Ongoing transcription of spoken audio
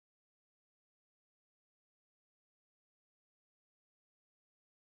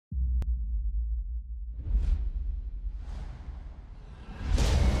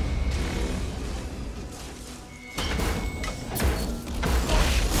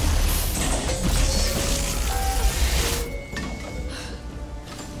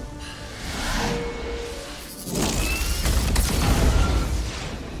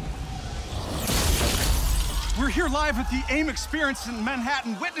here live at the AIM experience in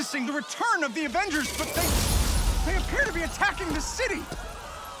Manhattan, witnessing the return of the Avengers, but they appear to be attacking the city.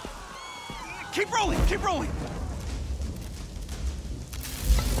 Keep rolling, keep rolling.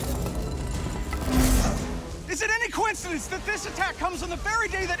 Is it any coincidence that this attack comes on the very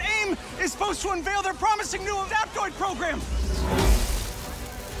day that AIM is supposed to unveil their promising new Adaptoid program?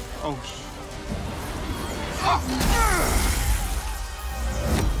 Oh.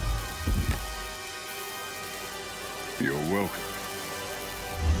 You're welcome.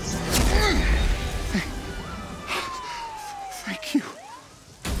 Thank you.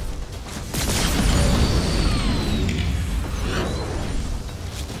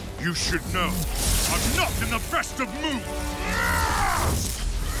 You should know, I'm not in the best of moods!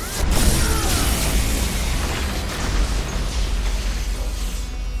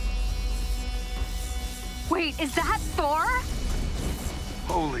 Wait, is that Thor?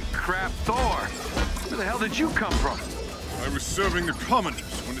 Holy crap, Thor! Where the hell did you come from? I was serving the commoners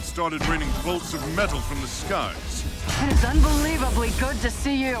when it started raining bolts of metal from the skies. It is unbelievably good to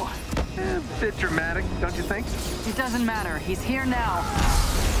see you. A bit dramatic, don't you think? It doesn't matter. He's here now.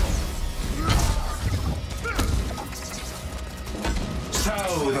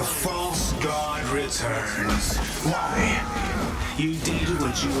 So, the false god returns. Why? You did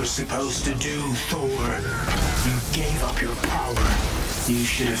what you were supposed to do, Thor. You gave up your power. You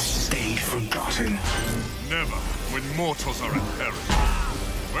should have stayed forgotten. Never, when mortals are at peril.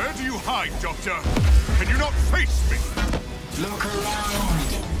 Where do you hide, Doctor? Can you not face me? Look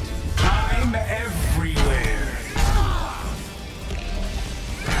around. I'm everywhere.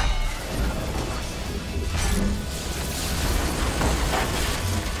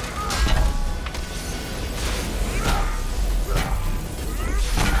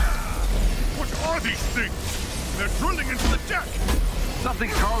 What are these things? They're drilling into the deck!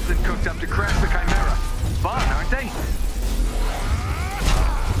 Something Carlton cooked up to crash the Chimera. Fun, aren't they?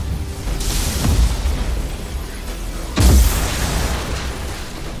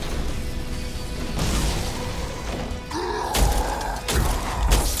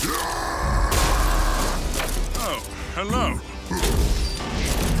 Oh, hello.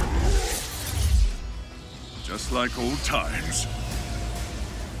 Just like old times.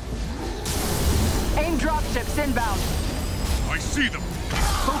 AIM dropships inbound. I see them.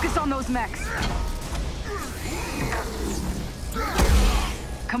 Focus on those mechs.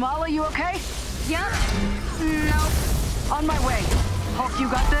 Kamala, you okay? Yep. Nope. On my way. Hulk, you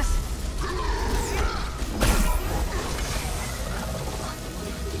got this?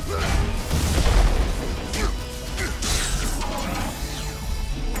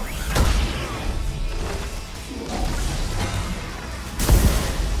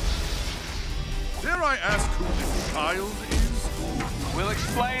 Dare I ask who this child is? We'll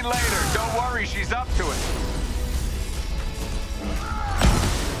explain later. Don't worry, she's up to it.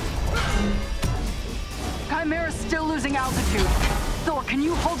 Chimera's still losing altitude. Thor, can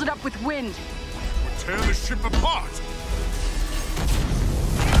you hold it up with wind? Tear the ship apart!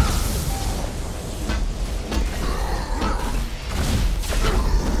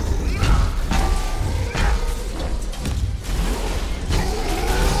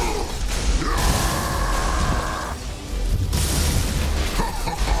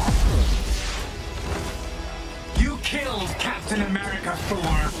 You killed Captain America,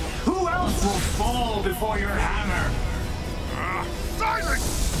 Thor. Who else will fall before your hammer?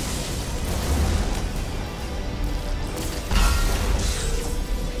 Silence!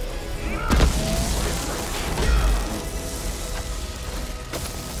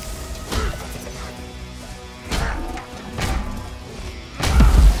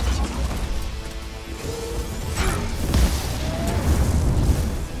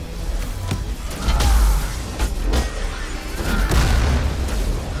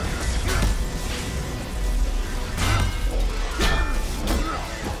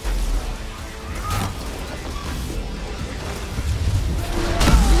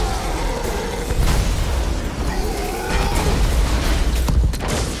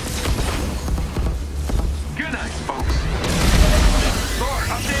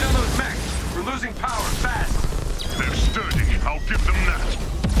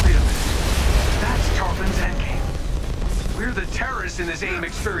 In this AIM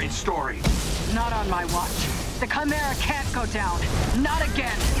experience story. Not on my watch. The Chimera can't go down. Not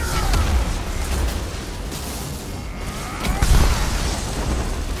again.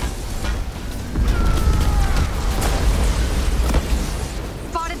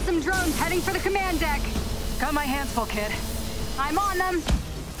 Spotted some drones heading for the command deck. Got my hands full, kid. I'm on them.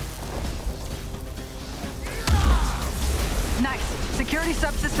 Nice. Security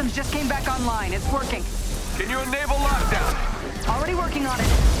subsystems just came back online. It's working. Can you enable lockdown? Already working on it.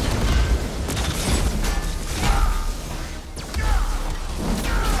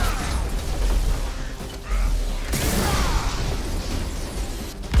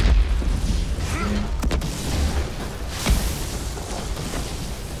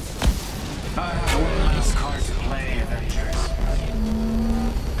 I have one last card to play, Avengers.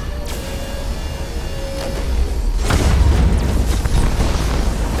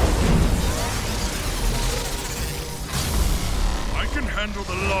 I can handle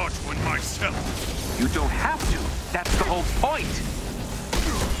the large one myself. You don't have to. That's the whole point.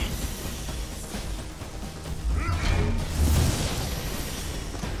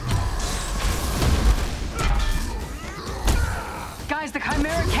 Guys, the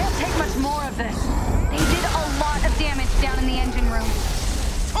Chimera can't take much more of this. They did a lot of damage down in the engine room.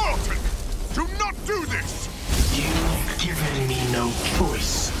 Tarleton! Do not do this! You've given me no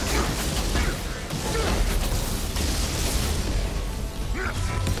choice.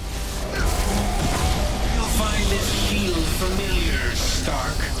 You'll find this shield familiar,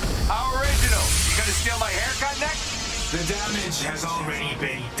 Stark. How original. You gonna steal my haircut next? The damage has already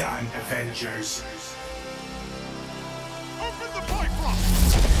been done, Avengers. Open the pipe lock!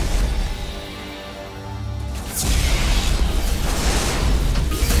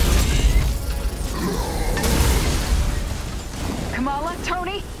 Kamala,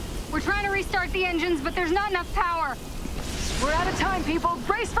 Tony, We're trying to restart the engines, but there's not enough power. we're out of time, people.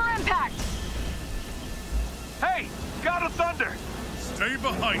 Brace for impact. Hey, God of Thunder! Stay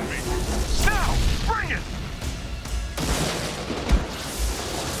behind me. Now, bring it!